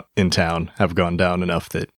visitors have gone down enough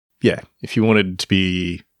that, yeah, if you wanted to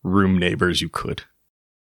be room neighbors, you could.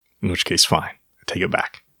 In which case, fine. I take it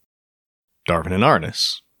back. Darvin and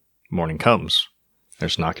Arnis. Morning comes.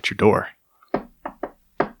 There's a knock at your door.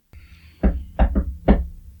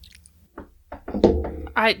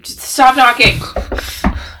 Stop knocking.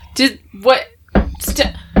 What?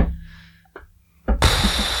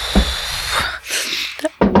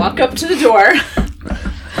 Walk up to the door,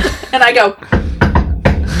 and I go.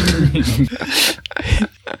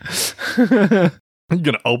 Are you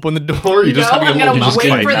gonna open the door? You just No, I'm gonna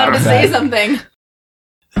wait for them to say something.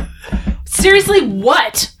 Seriously,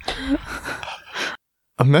 what?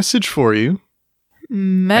 A message for you.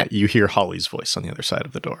 You hear Holly's voice on the other side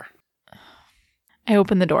of the door. I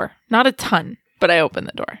open the door. Not a ton, but I open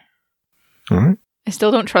the door. All right. I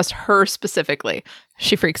still don't trust her specifically.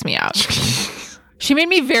 She freaks me out. She made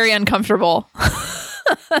me very uncomfortable.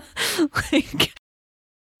 Like,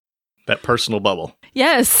 that personal bubble.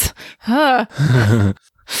 yes. Okay.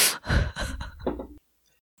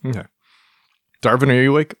 Darvin, are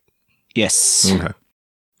you awake? Yes. Okay.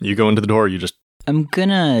 You go into the door, you just... I'm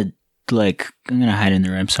gonna hide in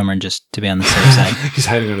the room somewhere just to be on the safe side. He's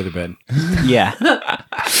hiding under the bed. Yeah.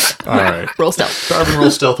 All right. Roll stealth. Darvin,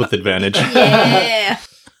 roll stealth with advantage. Yeah.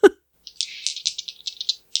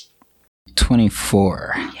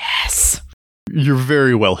 24. Yes. You're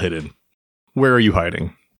very well hidden. Where are you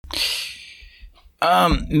hiding?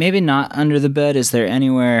 Maybe not under the bed. Is there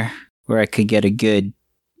anywhere where I could get a good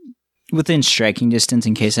within striking distance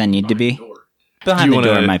in case I need to be? Behind the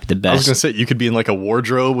door might be the best. I was going to say, you could be in like a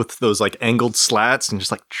wardrobe with those like angled slats and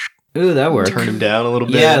just like ooh, that works. turn him down a little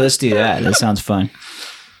bit. Yeah, let's do that. That sounds fun.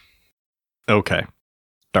 Okay.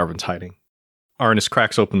 Darvin's hiding. Arnis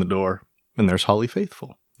cracks open the door, and there's Holly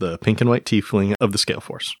Faithful, the pink and white tiefling of the Scale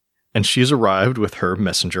Force. And she has arrived with her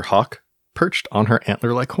messenger hawk perched on her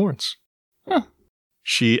antler-like horns. Huh.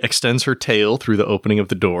 She extends her tail through the opening of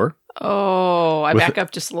the door Oh, I back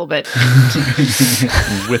up just a little bit.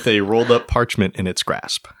 with a rolled-up parchment in its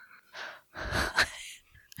grasp.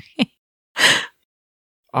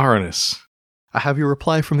 Arnis, I have your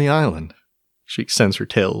reply from the island. She extends her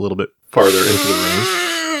tail a little bit farther into the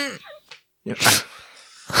room. Yeah.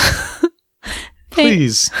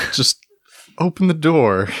 Please, just open the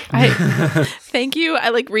door. Thank you. I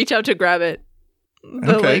like reach out to grab it.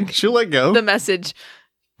 Okay, she'll let go. The message.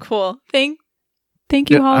 Cool. Thank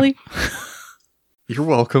you, Holly. You're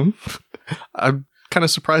welcome. I'm kind of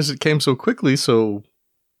surprised it came so quickly, so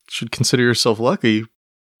should consider yourself lucky.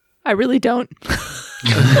 I really don't. But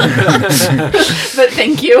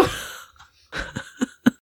thank you.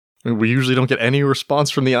 I mean, we usually don't get any response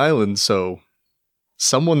from the island, so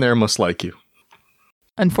someone there must like you.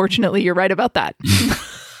 Unfortunately, you're right about that.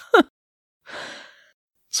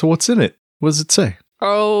 So what's in it? What does it say?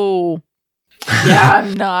 Oh, yeah,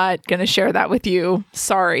 I'm not going to share that with you.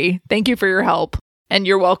 Sorry. Thank you for your help. And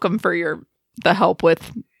you're welcome for the help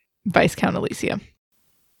with Viscount Elysia.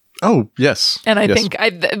 Oh, yes. And I Yes. think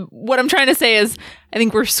what I'm trying to say is I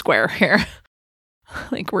think we're square here.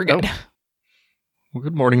 Like, we're good. Oh. Well,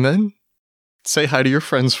 good morning, then. Say hi to your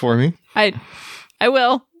friends for me. I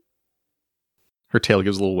will. Her tail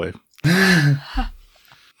gives a little wave.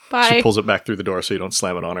 Bye. She pulls it back through the door so you don't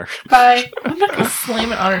slam it on her. Bye. I'm not going to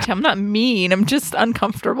slam it on her tail. I'm not mean. I'm just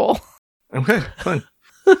uncomfortable. Okay, fine.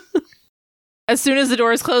 As soon as the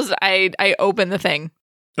door is closed, I open the thing.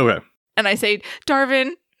 Okay. And I say,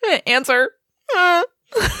 Darvin, answer.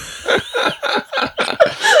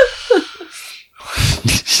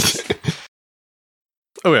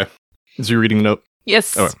 Okay. Is you reading the note?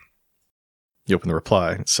 Yes. Okay. You open the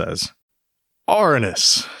reply. It says,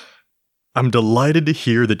 Arnis, I'm delighted to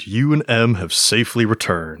hear that you and M have safely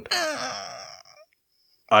returned.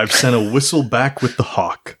 I've sent a whistle back with the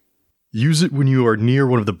hawk. Use it when you are near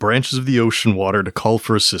one of the branches of the ocean water to call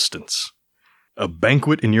for assistance. A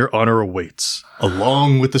banquet in your honor awaits,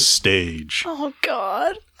 along with a stage. Oh,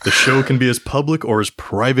 God. The show can be as public or as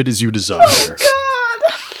private as you desire. Oh, God.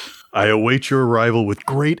 I await your arrival with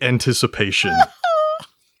great anticipation.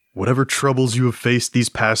 Whatever troubles you have faced these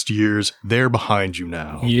past years, they're behind you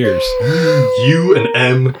now. Years. You and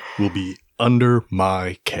M will be under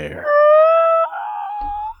my care.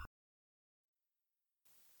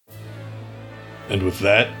 And with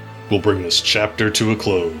that, we'll bring this chapter to a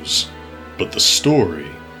close. But the story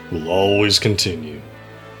will always continue.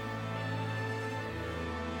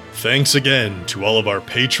 Thanks again to all of our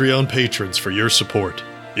Patreon patrons for your support.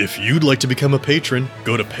 If you'd like to become a patron,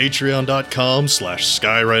 go to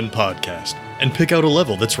patreon.com/SkyrenPodcast and pick out a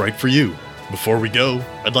level that's right for you. Before we go,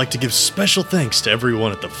 I'd like to give special thanks to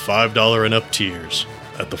everyone at the $5 and up tiers.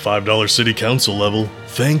 At the $5 City Council level,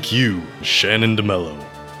 thank you, Shannon DeMello.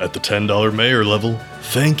 At the $10 Mayor level,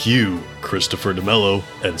 thank you, Christopher DeMello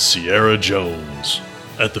and Sierra Jones.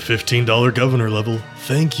 At the $15 Governor level,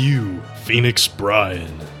 thank you, Phoenix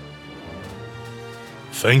Bryan.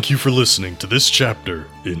 Thank you for listening to this chapter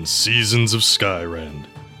in Seasons of Skyrend.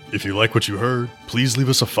 If you like what you heard, please leave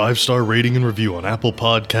us a 5-star rating and review on Apple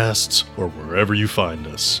Podcasts or wherever you find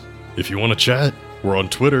us. If you want to chat, we're on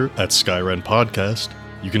Twitter at Skyren Podcast.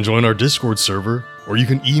 You can join our Discord server, or you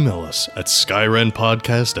can email us at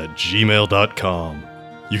skyrenpodcast@gmail.com.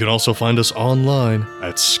 You can also find us online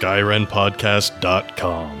at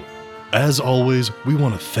skyrenpodcast.com. As always, we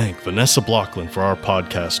want to thank Vanessa Blockland for our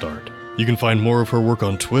podcast art. You can find more of her work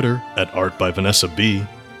on Twitter at Art by Vanessa B.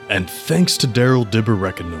 And thanks to Daryl Dibber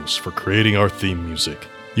Rekinos for creating our theme music.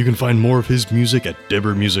 You can find more of his music at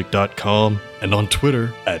dibbermusic.com and on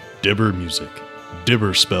Twitter at dibbermusic.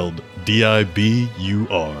 Dibber spelled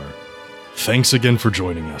D-I-B-U-R. Thanks again for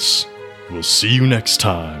joining us. We'll see you next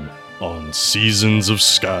time on Seasons of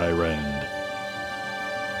Skyren.